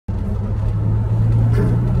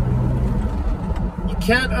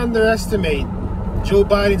can't underestimate Joe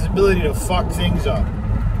Biden's ability to fuck things up.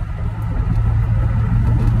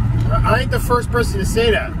 I ain't the first person to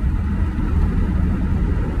say that.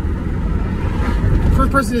 The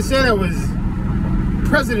first person to say that was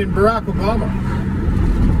President Barack Obama.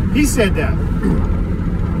 He said that.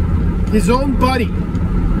 His own buddy.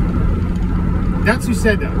 That's who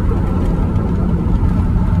said that.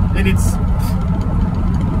 And it's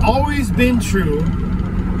always been true.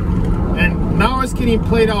 And now it's getting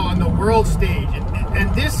played out on the world stage.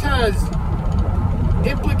 And this has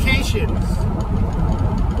implications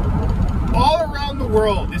all around the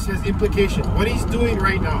world. This has implications. What he's doing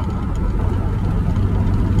right now.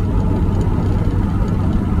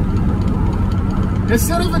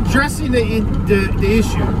 Instead of addressing the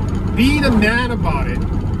issue, being a man about it,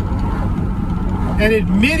 and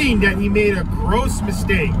admitting that he made a gross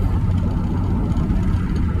mistake,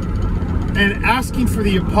 and asking for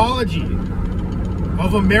the apology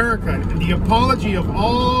of America, and the apology of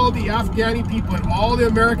all the Afghani people and all the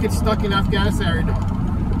Americans stuck in Afghanistan right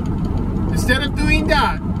now. Instead of doing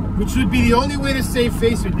that, which would be the only way to save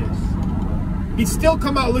face with this, he'd still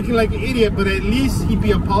come out looking like an idiot, but at least he'd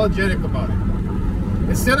be apologetic about it.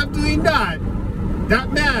 Instead of doing that,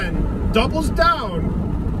 that man doubles down,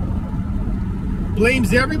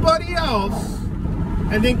 blames everybody else,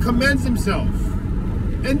 and then commends himself.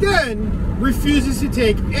 And then refuses to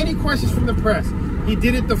take any questions from the press. He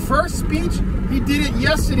did it the first speech. He did it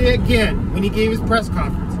yesterday again when he gave his press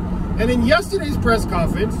conference. And in yesterday's press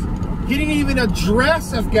conference, he didn't even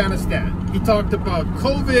address Afghanistan. He talked about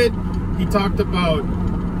COVID. He talked about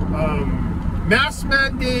mask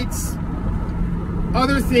mandates,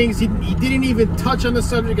 other things. He didn't even touch on the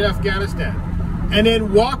subject of Afghanistan. And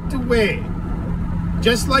then walked away.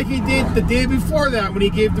 Just like he did the day before that when he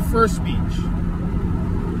gave the first speech.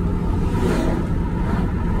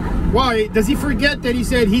 Why? Does he forget that he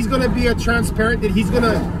said he's going to be a transparent, that he's going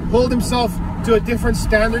to hold himself to a different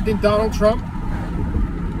standard than Donald Trump?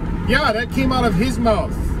 Yeah, that came out of his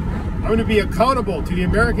mouth. I'm going to be accountable to the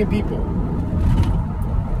American people.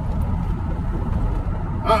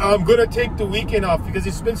 I'm going to take the weekend off because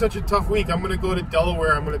it's been such a tough week. I'm going to go to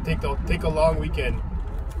Delaware. I'm going to take a long weekend.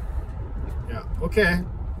 Yeah, okay.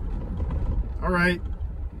 All right.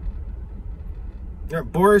 Yeah,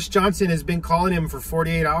 Boris Johnson has been calling him for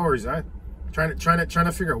 48 hours, huh? Trying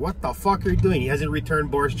to figure out what the fuck are you doing. He hasn't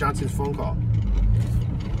returned Boris Johnson's phone call.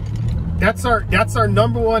 That's our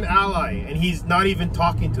number one ally, and he's not even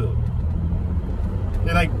talking to him.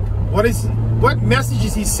 They're like, what message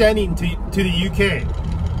is he sending to the UK?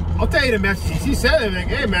 I'll tell you the messages he's sending. Like,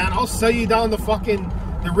 hey man, I'll sell you down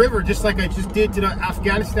the river just like I just did to the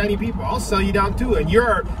Afghanistani people. I'll sell you down too, and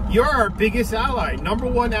you're our biggest ally, number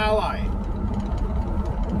one ally.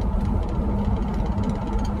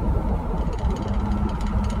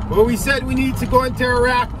 When we said we needed to go into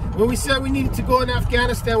Iraq, when we said we needed to go in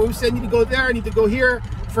Afghanistan, when we said we need to go there, I need to go here,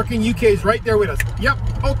 freaking UK's right there with us. Yep,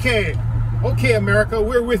 okay, America,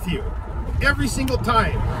 we're with you. Every single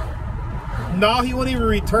time. Now he won't even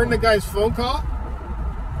return the guy's phone call?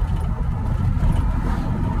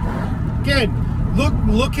 Again,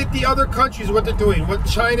 look at the other countries, what they're doing, what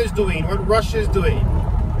China's doing, what Russia's doing.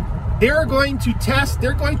 They're going to test,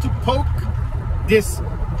 they're going to poke this.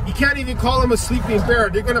 You can't even call him a sleeping bear.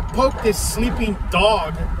 They're going to poke this sleeping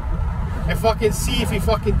dog and fucking see if he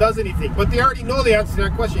fucking does anything. But they already know the answer to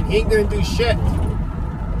that question. He ain't going to do shit.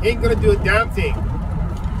 He ain't going to do a damn thing.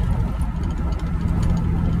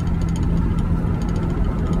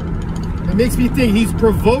 It makes me think he's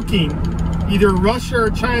provoking either Russia or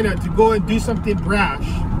China to go and do something brash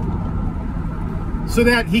so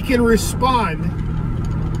that he can respond,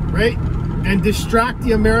 right? And distract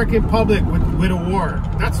the American public with a war.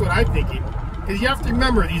 That's what I'm thinking. Because you have to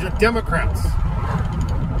remember, these are Democrats.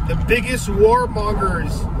 The biggest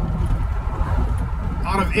warmongers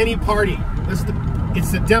out of any party. It's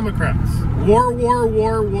the Democrats. War, war,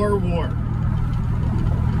 war, war, war.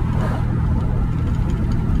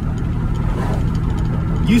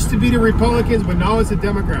 Used to be the Republicans, but now it's the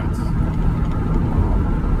Democrats.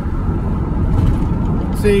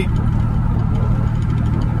 See,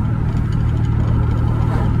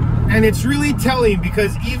 and it's really telling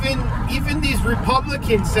because even these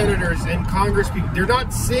Republican senators and Congress people, they're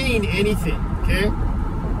not saying anything, okay?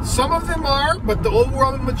 Some of them are, but the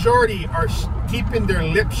overwhelming majority are keeping their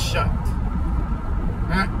lips shut.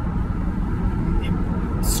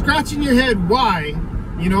 Scratching your head, why?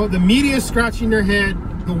 You know, the media is scratching their head,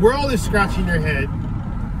 the world is scratching their head,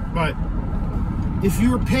 but if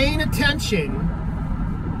you were paying attention,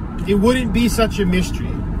 it wouldn't be such a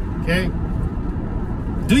mystery, okay?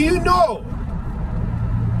 Do you know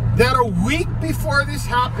that a week before this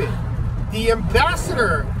happened, the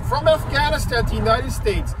ambassador from Afghanistan to the United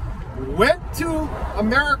States went to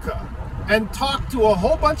America and talked to a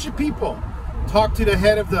whole bunch of people. Talked to the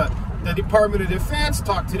head of the Department of Defense,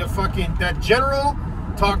 talked to that general,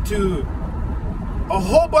 talked to a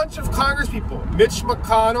whole bunch of Congress people. Mitch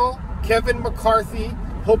McConnell, Kevin McCarthy,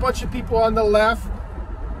 a whole bunch of people on the left.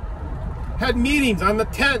 Had meetings on the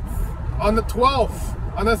 10th, on the 12th,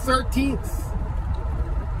 on the 13th.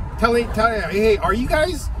 Telling, hey, are you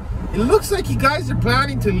guys, it looks like you guys are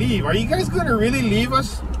planning to leave. Are you guys going to really leave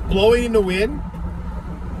us blowing in the wind?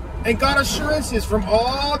 And got assurances from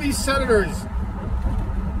all these senators.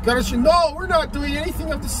 Got assurances, no, we're not doing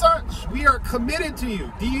anything of the such. We are committed to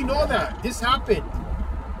you. Do you know that? This happened.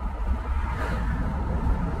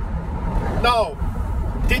 Now,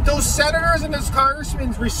 did those senators and those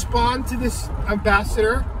congressmen respond to this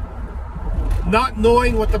ambassador not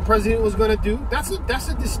knowing what the president was going to do? That's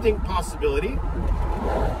a distinct possibility.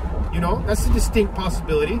 You know, that's a distinct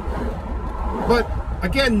possibility. But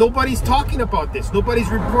again, nobody's talking about this. Nobody's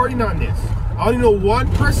reporting on this. I only know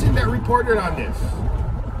one person that reported on this.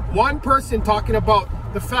 One person talking about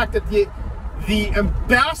the fact that the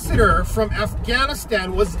ambassador from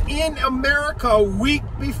Afghanistan was in America a week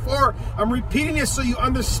before. I'm repeating this so you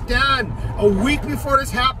understand. A week before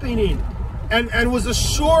this happening. And was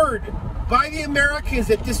assured by the Americans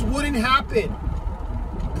that this wouldn't happen.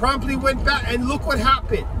 Promptly went back, and look what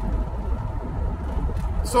happened.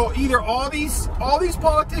 So either all these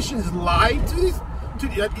politicians lied to this,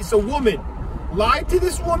 it's a woman, lied to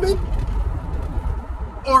this woman,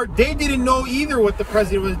 or they didn't know either what the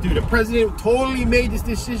president was doing. The president totally made this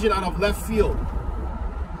decision out of left field.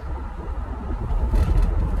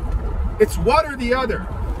 It's one or the other.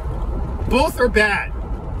 Both are bad.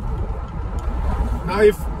 Now,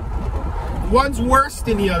 if one's worse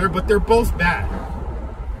than the other, but they're both bad.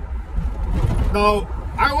 Now,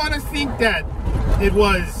 I want to think that it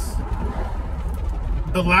was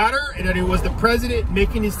the latter, and that it was the president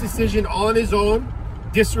making his decision all on his own,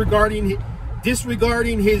 disregarding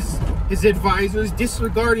his advisors,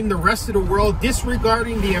 disregarding the rest of the world,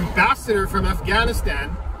 disregarding the ambassador from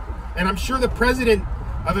Afghanistan. And I'm sure the president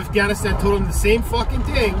of Afghanistan told him the same fucking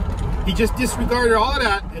thing. He just disregarded all of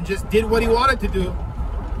that and just did what he wanted to do.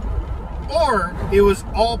 Or it was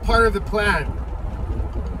all part of the plan.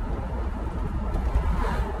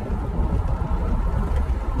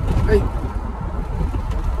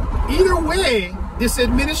 Either way, this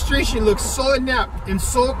administration looks so inept and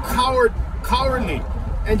so cowardly,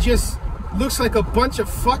 and just looks like a bunch of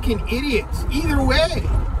fucking idiots. Either way,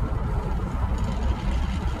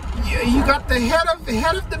 you got the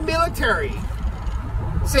head of the military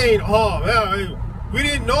saying, "Oh, well, we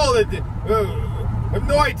didn't know that. We have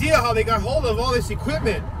no idea how they got hold of all this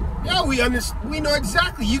equipment." Yeah, we know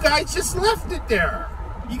exactly. You guys just left it there.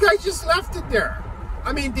 You guys just left it there.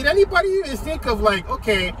 I mean, did anybody even think of like,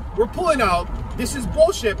 okay, we're pulling out. This is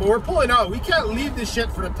bullshit, but we're pulling out. We can't leave this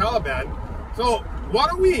shit for the Taliban. So why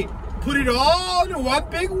don't we put it all in one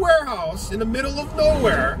big warehouse in the middle of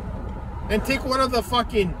nowhere and take one of the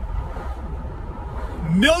fucking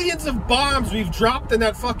millions of bombs we've dropped in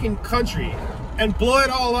that fucking country and blow it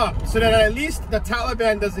all up so that at least the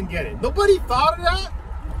Taliban doesn't get it? Nobody thought of that?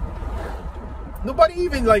 Nobody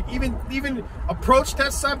even approached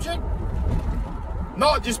that subject?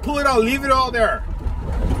 No, just pull it out, leave it all there.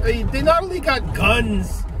 They not only got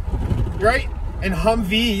guns, right? And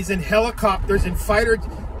Humvees and helicopters and fighter,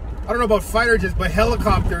 I don't know about fighter jets, but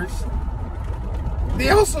helicopters. They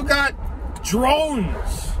also got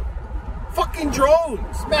drones. Fucking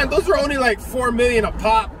drones. Man, those are only like $4 million a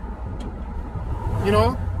pop. You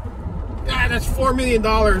know? Yeah, that's $4 million.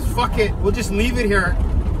 Fuck it. We'll just leave it here.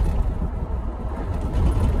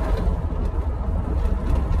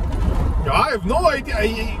 I have no idea.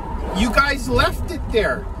 You guys left it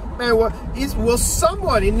there. Man, will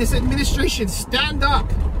someone in this administration stand up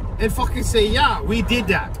and fucking say, yeah, we did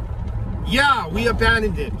that. Yeah, we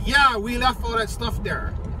abandoned it. Yeah, we left all that stuff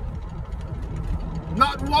there.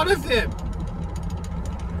 Not one of them.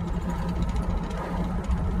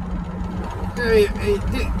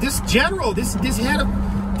 This general, this head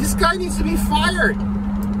of, this guy needs to be fired.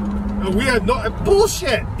 We had no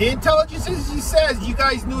bullshit. The intelligence agency says you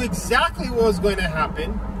guys knew exactly what was going to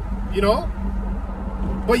happen, you know,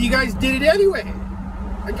 but you guys did it anyway.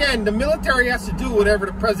 Again, the military has to do whatever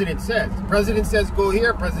the president says. The president says go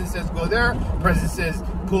here, president says go there, president says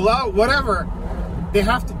pull out, whatever. They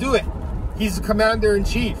have to do it. He's the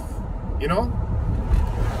commander-in-chief, you know.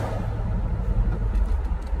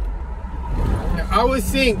 I would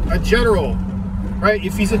think a general right?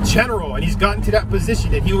 If he's a general and he's gotten to that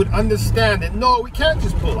position, that he would understand that, no, we can't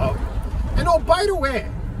just pull out. And oh, by the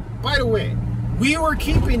way, we were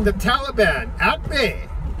keeping the Taliban at bay,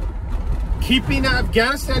 keeping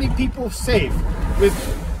Afghanistani people safe with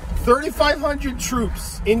 3,500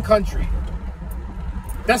 troops in country.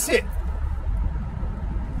 That's it.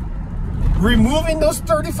 Removing those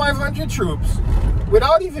 3,500 troops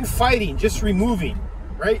without even fighting, just removing,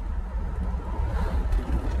 right?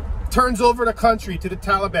 Turns over the country to the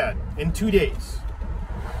Taliban in 2 days.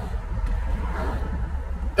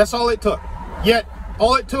 That's all it took. Yet,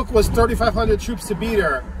 all it took was 3,500 troops to be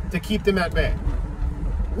there to keep them at bay.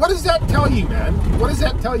 What does that tell you, man? What does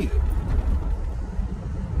that tell you?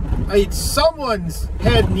 Someone's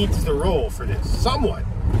head needs to roll for this. Someone.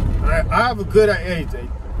 I have a good idea.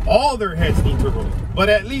 All their heads need to roll. But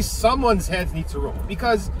at least someone's heads need to roll.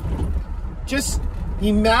 Because just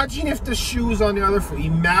imagine if the shoe was on the other foot.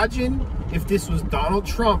 Imagine if this was Donald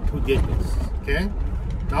Trump who did this. Okay?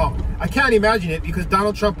 No, I can't imagine it because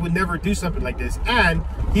Donald Trump would never do something like this. And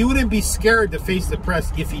he wouldn't be scared to face the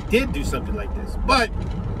press if he did do something like this. But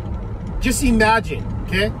just imagine,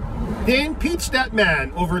 okay? They impeached that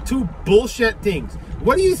man over 2 bullshit things.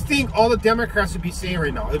 What do you think all the Democrats would be saying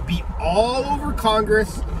right now? It'd be all over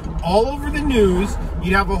Congress, all over the news.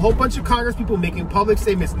 You'd have a whole bunch of Congress people making public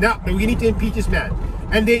statements. No, we need to impeach this man.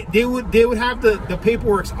 And they would have the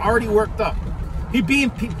paperwork already worked up. He'd be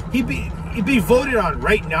voted on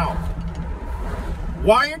right now.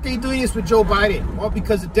 Why aren't they doing this with Joe Biden? Well,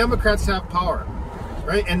 because the Democrats have power,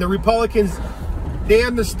 right? And the Republicans, they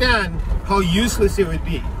understand how useless it would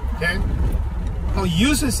be, okay? How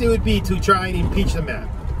useless it would be to try and impeach the man.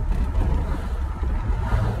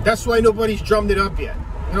 That's why nobody's drummed it up yet.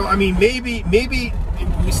 You know, I mean, maybe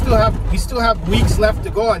we still have weeks left to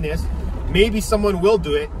go on this. Maybe someone will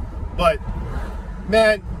do it, but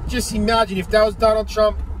man, just imagine if that was Donald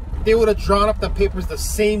Trump, they would have drawn up the papers the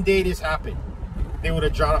same day this happened. They would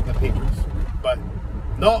have drawn up the papers. But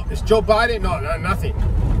no, it's Joe Biden. No, nothing.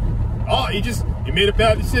 Oh, he made a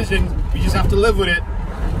bad decision. We just have to live with it.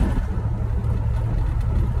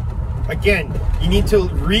 Again, you need to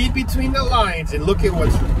read between the lines and look at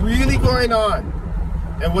what's really going on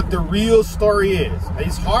and what the real story is.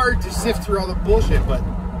 It's hard to sift through all the bullshit, but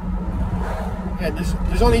yeah,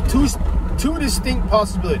 there's only two distinct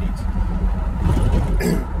possibilities.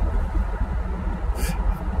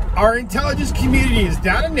 Our intelligence community is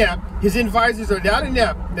that inept, his advisors are that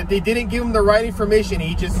inept that they didn't give him the right information.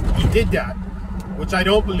 He did that, which I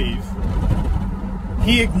don't believe.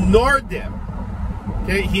 He ignored them.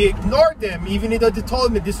 Okay, he ignored them even though they told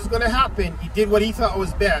him that this was going to happen. He did what he thought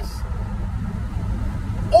was best.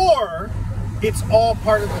 Or it's all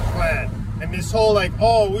part of the plan. And this whole like,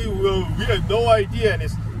 oh, we had no idea, and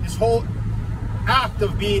this whole act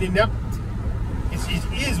of being inept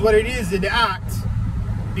is what it is, an act,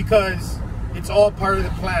 because it's all part of the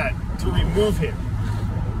plan to remove him.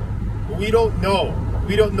 But we don't know.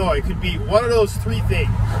 We don't know. It could be one of those 3 things.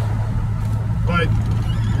 But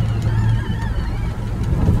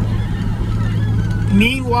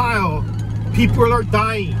meanwhile, people are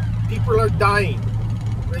dying. People are dying.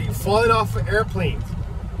 Right? Falling off of airplanes.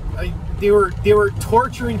 They were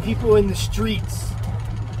torturing people in the streets.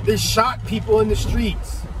 They shot people in the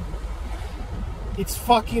streets. It's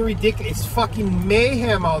fucking ridiculous. It's fucking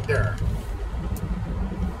mayhem out there.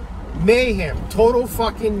 Mayhem. Total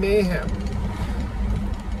fucking mayhem.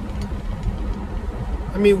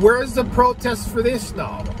 I mean, where's the protest for this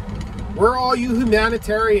now? Where are all you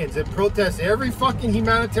humanitarians that protest every fucking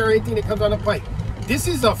humanitarian thing that comes on the pipe? This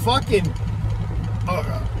is a fucking...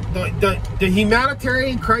 the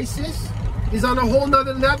humanitarian crisis is on a whole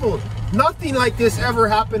nother level. Nothing like this ever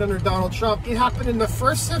happened under Donald Trump. It happened in the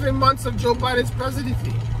first 7 months of Joe Biden's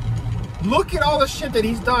presidency. Look at all the shit that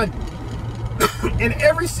he's done. And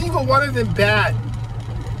every single one of them bad.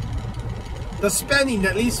 The spending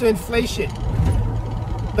that leads to inflation.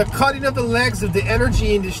 The cutting of the legs of the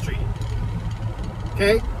energy industry.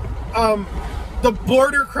 Okay? The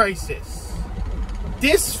border crisis.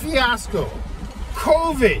 This fiasco.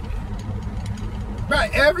 COVID.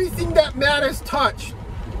 Right, everything that man has touched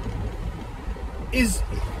is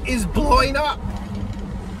blowing up.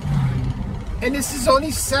 And this is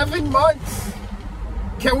only 7 months.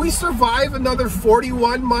 Can we survive another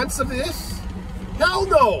 41 months of this? Hell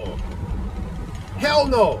no. Hell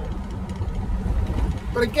no.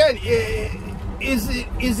 But again, is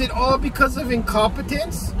it all because of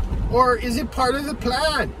incompetence? Or is it part of the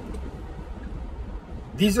plan?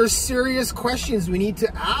 These are serious questions we need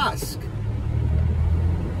to ask.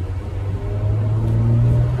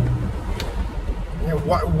 Yeah,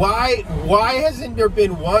 Why hasn't there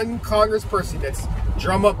been one congressperson that's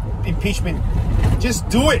drum up impeachment? Just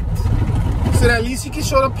do it, so that at least you can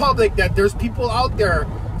show the public that there's people out there,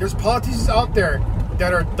 there's politicians out there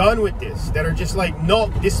that are done with this, that are just like, no,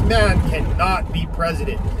 this man cannot be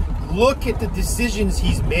president. Look at the decisions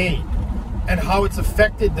he's made and how it's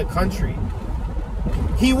affected the country.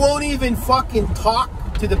 He won't even fucking talk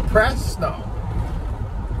to the press now.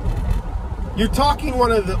 You're talking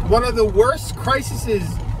one of the worst crises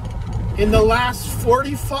in the last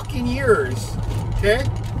 40 fucking years, okay?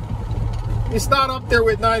 It's not up there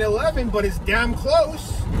with 9/11, but it's damn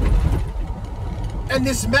close. And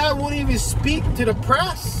this man won't even speak to the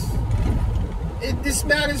press. This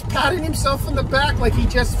man is patting himself on the back like he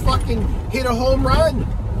just fucking hit a home run.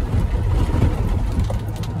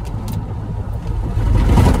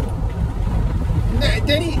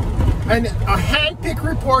 And a hand-picked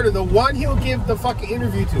reporter, the one he'll give the fucking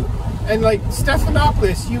interview to, and like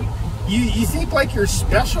Stephanopoulos, you think like you're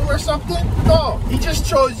special or something? No, he just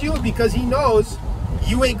chose you because he knows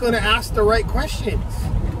you ain't gonna ask the right questions.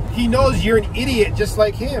 He knows you're an idiot just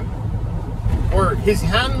like him, or his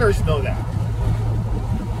handlers know that.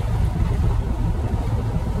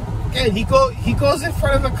 And he goes in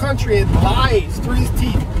front of the country and lies through his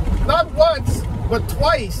teeth, not once but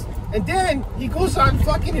twice. And then he goes on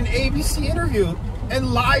fucking an ABC interview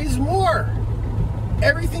and lies more.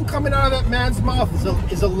 Everything coming out of that man's mouth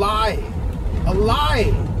is a lie. A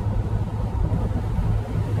lie.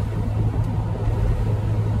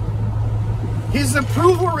 His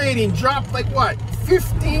approval rating dropped like what?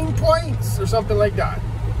 15 points or something like that.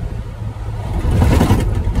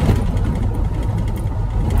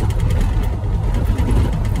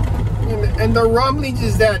 And the rumblings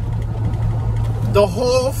is that the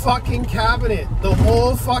whole fucking cabinet, the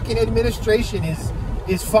whole fucking administration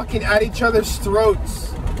is fucking at each other's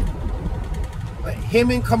throats. Like him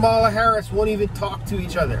and Kamala Harris won't even talk to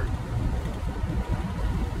each other.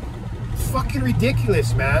 It's fucking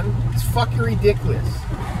ridiculous, man. It's fucking ridiculous.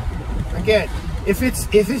 Again, if it's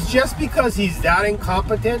just because he's that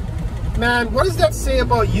incompetent, man, what does that say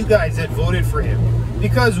about you guys that voted for him?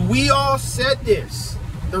 Because we all said this.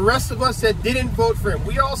 The rest of us that didn't vote for him,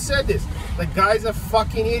 we all said this. The guy's a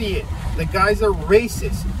fucking idiot. The guy's a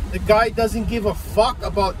racist. The guy doesn't give a fuck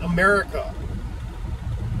about America.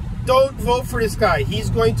 Don't vote for this guy. He's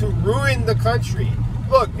going to ruin the country.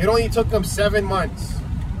 Look, it only took him 7 months.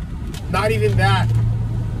 Not even that.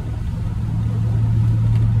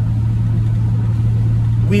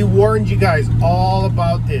 We warned you guys all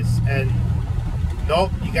about this, and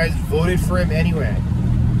nope, you guys voted for him anyway.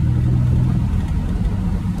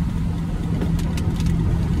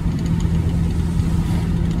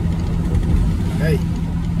 Hey,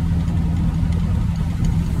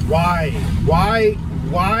 why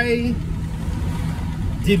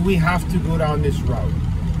did we have to go down this route?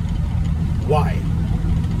 Why?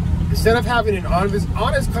 Instead of having an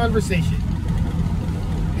honest conversation,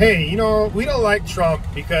 hey, you know, we don't like Trump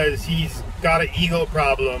because he's got an ego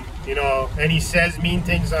problem, you know, and he says mean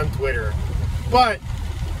things on Twitter. But,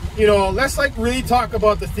 you know, let's like really talk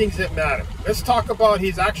about the things that matter. Let's talk about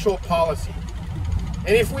his actual policy.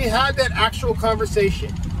 And if we had that actual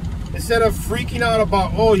conversation, instead of freaking out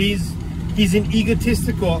about, oh, he's an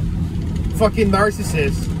egotistical fucking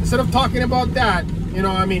narcissist, instead of talking about that, you know,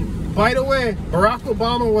 I mean, by the way, Barack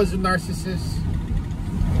Obama was a narcissist.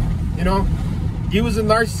 You know, he was a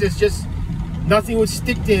narcissist, just nothing would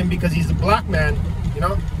stick to him because he's a black man, you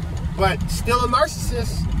know, but still a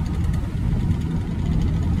narcissist.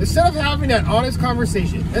 Instead of having that honest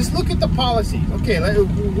conversation, let's look at the policy. Okay, like,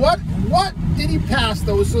 what did he pass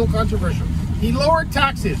that was so controversial? He lowered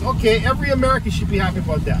taxes. Okay, every American should be happy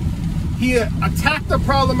about that. He attacked the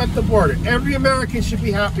problem at the border. Every American should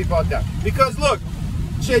be happy about that. Because look,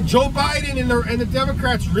 Joe Biden and the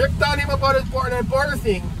Democrats ripped on him about his border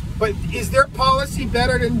thing, but is their policy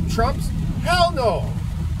better than Trump's? Hell no.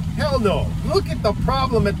 Hell no. Look at the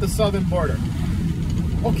problem at the southern border.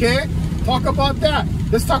 Okay, talk about that.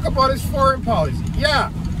 Let's talk about his foreign policy.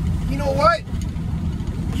 Yeah, you know what?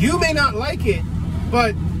 You may not like it,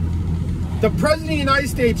 but the President of the United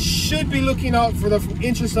States should be looking out for the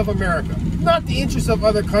interests of America, not the interests of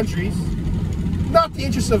other countries, not the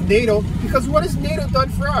interests of NATO, because what has NATO done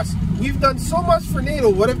for us? We've done so much for NATO.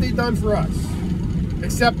 What have they done for us?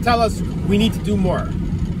 Except tell us we need to do more.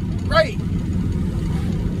 Right.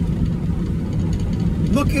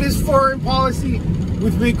 Look at his foreign policy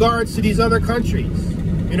with regards to these other countries,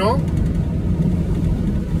 you know?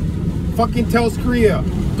 Fucking tells Korea,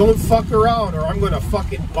 don't fuck around or I'm gonna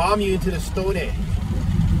fucking bomb you into the Stone Age.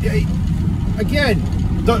 Again,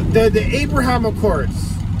 the Abraham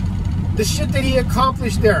Accords, the shit that he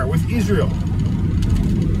accomplished there with Israel.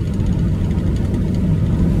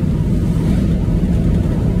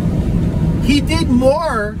 He did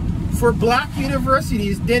more for black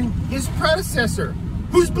universities than his predecessor,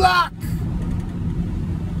 who's black.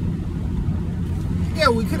 Yeah,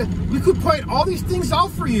 we could point all these things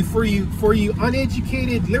out for you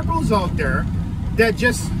uneducated liberals out there that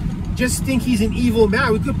just think he's an evil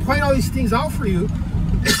man. We could point all these things out for you.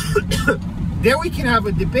 Then we can have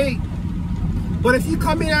a debate. But if you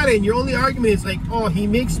come in at it and your only argument is like, oh, he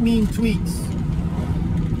makes mean tweets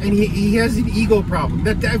and he has an ego problem,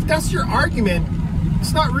 if that's your argument,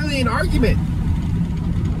 it's not really an argument.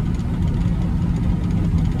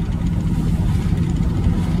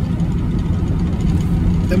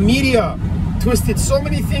 The media twisted so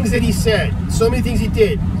many things that he said, so many things he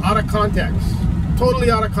did, out of context. Totally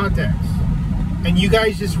out of context. And you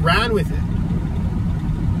guys just ran with it.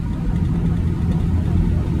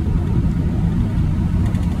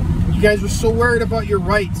 You guys were so worried about your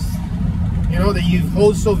rights, you know, that you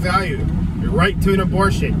hold so value. Your right to an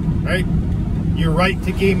abortion, right? Your right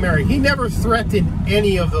to get married. He never threatened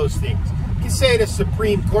any of those things. You can say the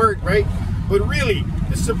Supreme Court, right? But really,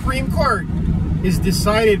 the Supreme Court is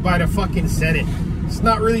decided by the fucking Senate. It's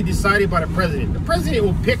not really decided by the president. The president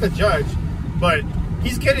will pick a judge, but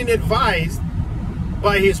he's getting advised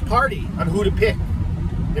by his party on who to pick,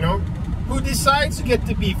 you know? Who decides to get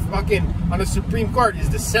to be fucking on the Supreme Court is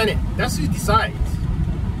the Senate. That's who decides.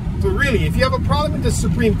 So really, if you have a problem with the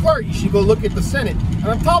Supreme Court, you should go look at the Senate. And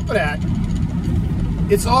on top of that,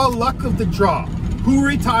 it's all luck of the draw. Who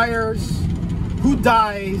retires, who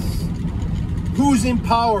dies, who's in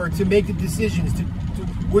power to make the decisions to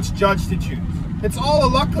which judge to choose. It's all a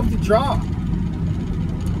luck of the draw.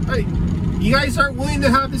 Right? You guys aren't willing to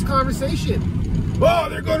have this conversation. Oh,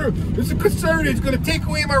 it's a conservative, it's gonna take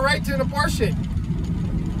away my right to an abortion.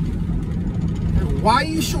 Why are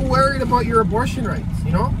you so worried about your abortion rights,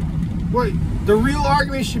 you know? Well, the real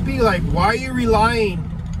argument should be like, why are you relying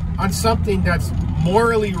on something that's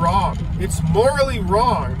morally wrong? It's morally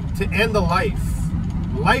wrong to end a life.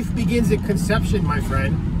 Life begins at conception, my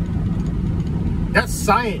friend. That's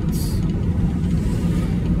science.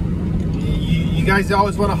 You guys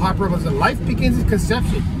always want to hop around and say, life begins at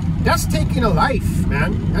conception. That's taking a life,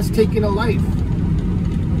 man. That's taking a life.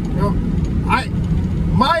 You know,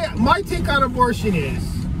 my take on abortion is,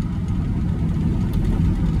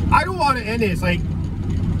 I don't want to end it. It's like,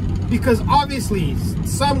 because obviously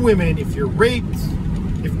some women, if you're raped,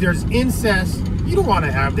 if there's incest, you don't want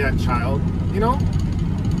to have that child, you know?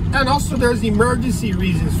 And also there's emergency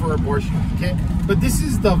reasons for abortion, okay? But this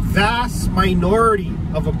is the vast minority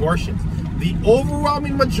of abortions. The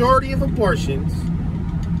overwhelming majority of abortions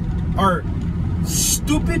are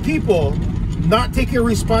stupid people not taking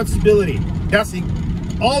responsibility. That's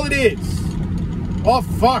all it is. Oh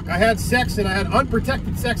fuck, I had sex and I had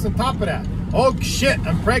unprotected sex on top of that. Oh shit,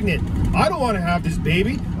 I'm pregnant. I don't want to have this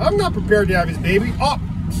baby. I'm not prepared to have this baby. Oh,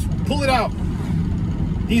 pull it out.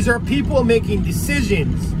 These are people making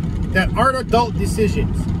decisions that aren't adult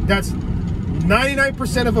decisions. That's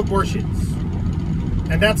 99% of abortions.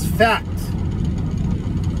 And that's fact.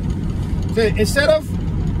 So instead of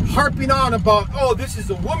harping on about, oh, this is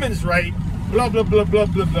a woman's right, blah, blah, blah, blah,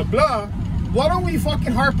 blah, blah, blah, why don't we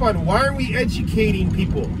fucking harp on, why aren't we educating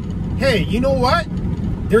people? Hey, you know what?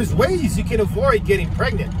 There's ways you can avoid getting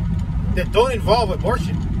pregnant that don't involve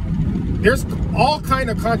abortion. There's all kind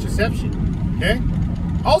of contraception, okay?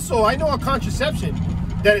 Also, I know a contraception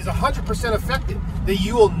that is 100% effective, that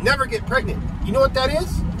you will never get pregnant. You know what that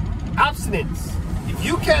is? Abstinence. If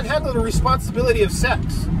you can't handle the responsibility of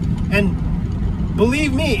sex, and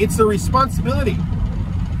believe me, it's a responsibility.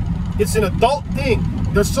 It's an adult thing.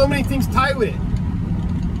 There's so many things tied with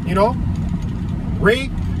it. You know?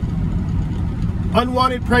 Rape,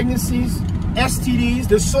 unwanted pregnancies, STDs.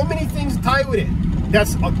 There's so many things tied with it.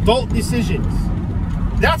 That's adult decisions.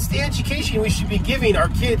 That's the education we should be giving our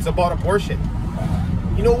kids about abortion.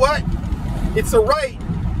 You know what? It's a right,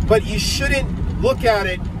 but you shouldn't look at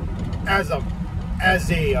it as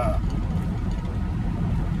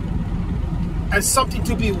something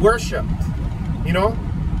to be worshipped. You know?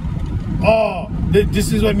 Oh,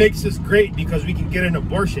 this is what makes us great because we can get an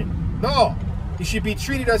abortion. No, it should be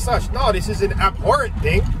treated as such. No, this is an abhorrent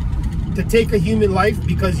thing to take a human life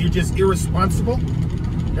because you're just irresponsible.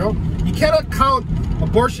 You know, you cannot count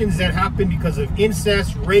abortions that happen because of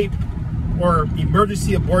incest, rape, or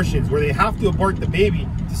emergency abortions where they have to abort the baby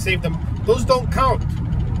to save them. Those don't count.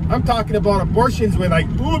 I'm talking about abortions where, like,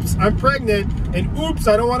 oops, I'm pregnant, and oops,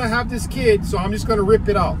 I don't want to have this kid, so I'm just going to rip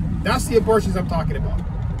it out. That's the abortions I'm talking about.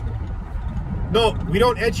 No, we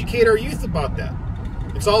don't educate our youth about that.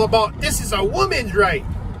 It's all about, this is a woman's right.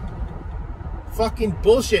 Fucking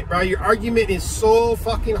bullshit, bro. Your argument is so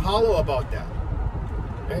fucking hollow about that.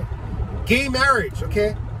 Okay? Gay marriage,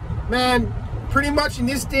 okay? Man, pretty much in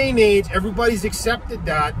this day and age, everybody's accepted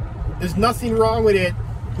that. There's nothing wrong with it.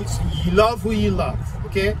 You love who you love,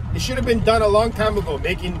 okay? It should have been done a long time ago,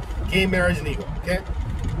 making gay marriage legal, okay?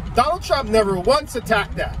 Donald Trump never once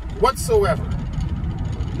attacked that, whatsoever.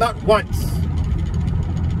 Not once.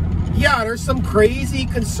 Yeah, there's some crazy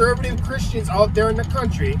conservative Christians out there in the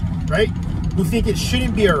country, right, who think it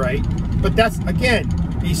shouldn't be a right, but that's, again,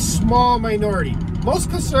 a small minority. Most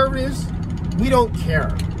conservatives, we don't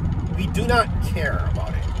care. We do not care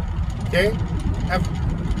about it, okay?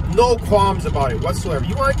 Have no qualms about it whatsoever.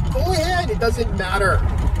 You want to go ahead, it doesn't matter.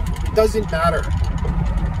 It doesn't matter.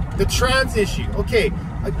 The trans issue, okay,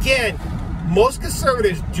 again, most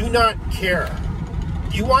conservatives do not care.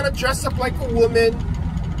 You want to dress up like a woman,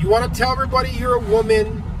 you want to tell everybody you're a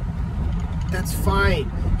woman, that's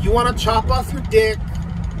fine. You want to chop off your dick,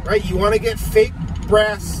 right? You want to get fake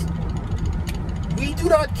breasts. We do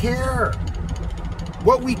not care.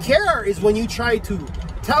 What we care is when you try to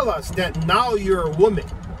tell us that now you're a woman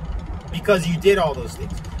because you did all those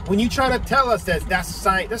things. When you try to tell us that that's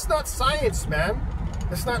science, that's not science, man.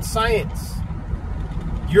 That's not science.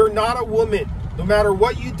 You're not a woman. No matter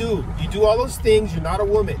what you do all those things, you're not a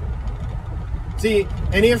woman. See,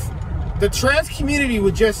 and if the trans community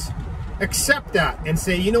would just accept that and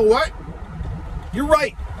say, you know what? You're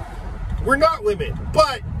right. We're not women,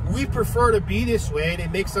 but we prefer to be this way and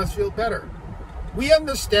it makes us feel better. We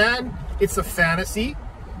understand it's a fantasy,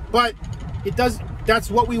 but it does.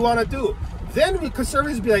 That's what we want to do. Then the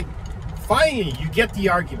conservatives be like, finally, you get the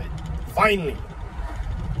argument. Finally.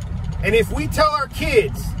 And if we tell our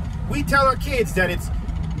kids that it's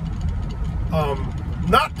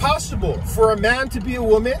not possible for a man to be a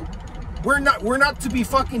woman, we're not to be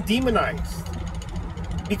fucking demonized.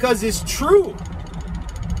 Because it's true.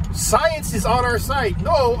 Science is on our side.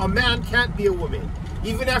 No, a man can't be a woman.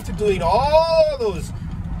 Even after doing all those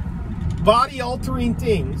body-altering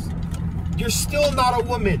things, you're still not a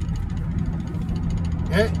woman.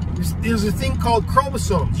 Okay? There's a thing called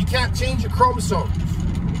chromosomes. You can't change your chromosomes.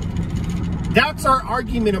 That's our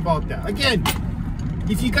argument about that. Again,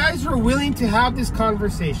 if you guys are willing to have this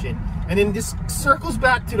conversation, and then this circles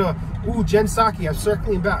back to the, Jen Psaki, I'm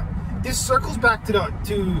circling back. This circles back to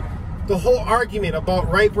the whole argument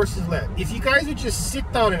about right versus left. If you guys would just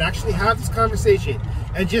sit down and actually have this conversation,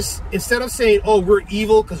 and just, instead of saying, oh, we're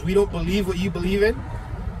evil because we don't believe what you believe in,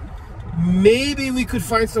 maybe we could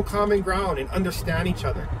find some common ground and understand each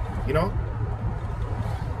other, you know?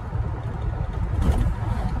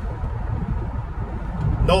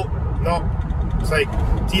 No. It's like,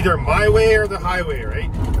 it's either my way or the highway, right?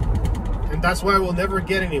 And that's why we'll never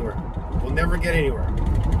get anywhere. We'll never get anywhere.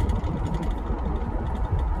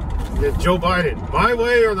 Joe Biden, my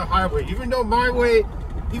way or the highway. Even though my way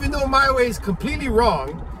is completely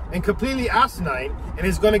wrong and completely asinine and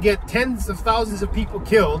is going to get tens of thousands of people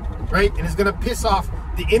killed, right? And is going to piss off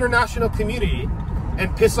the international community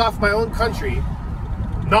and piss off my own country.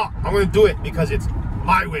 No, I'm going to do it because it's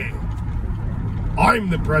my way. I'm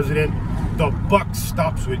the president. The buck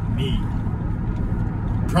stops with me.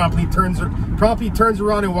 Promptly turns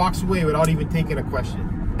around and walks away without even taking a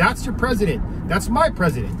question. That's your president. That's my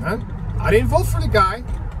president, huh? I didn't vote for the guy,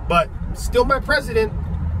 but still my president,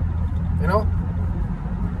 you know?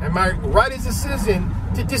 And my right as a citizen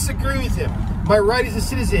to disagree with him. My right as a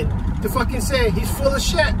citizen to fucking say he's full of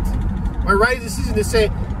shit. My right as a citizen to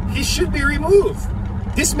say he should be removed.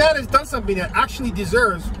 This man has done something that actually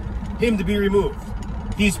deserves him to be removed.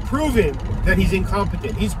 He's proven that he's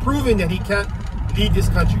incompetent. He's proven that he can't lead this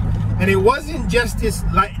country. And it wasn't just this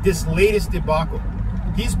latest debacle.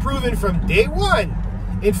 He's proven from day one,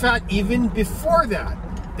 in fact, even before that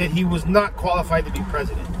he was not qualified to be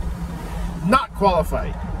president. Not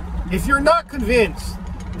qualified. If you're not convinced,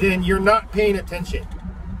 then you're not paying attention.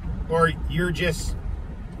 Or you're just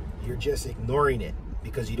ignoring it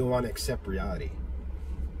because you don't want to accept reality.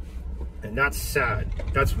 And that's sad.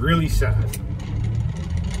 That's really sad.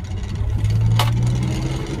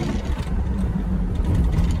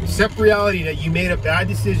 Accept reality that you made a bad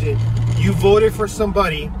decision. You voted for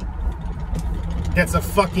somebody that's a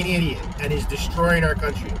fucking idiot and is destroying our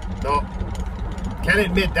country. No. Can't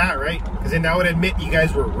admit that, right? Because then that would admit you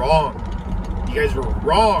guys were wrong. You guys were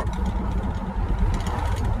wrong.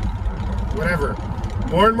 Whatever.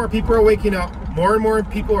 More and more people are waking up. More and more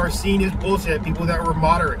people are seeing this bullshit. People that were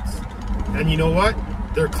moderates. And you know what?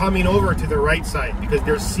 They're coming over to the right side because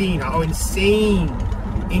they're seeing how insane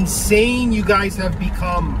you guys have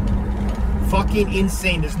become. Fucking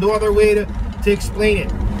insane. There's no other way to to explain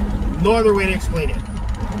it. No other way to explain it.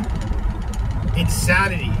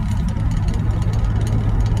 Insanity.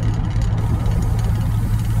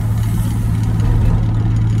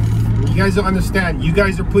 You guys don't understand. You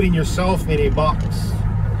guys are putting yourself in a box.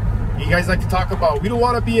 You guys like to talk about, we don't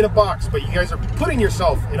want to be in a box, but you guys are putting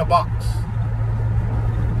yourself in a box.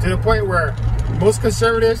 To the point where most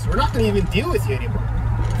conservatives, we're not going to even deal with you anymore.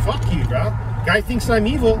 Fuck you, bro. Guy thinks I'm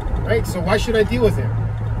evil, right? So why should I deal with him?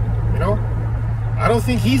 You know? I don't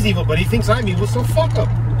think he's evil, but he thinks I'm evil, so fuck him.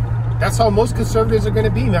 That's how most conservatives are going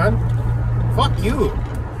to be, man. Fuck you.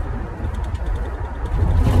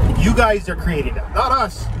 You guys are creating that. Not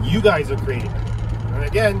us. You guys are creating that. And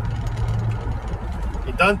again,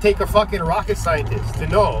 it doesn't take a fucking rocket scientist to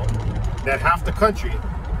know that half the country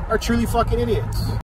are truly fucking idiots.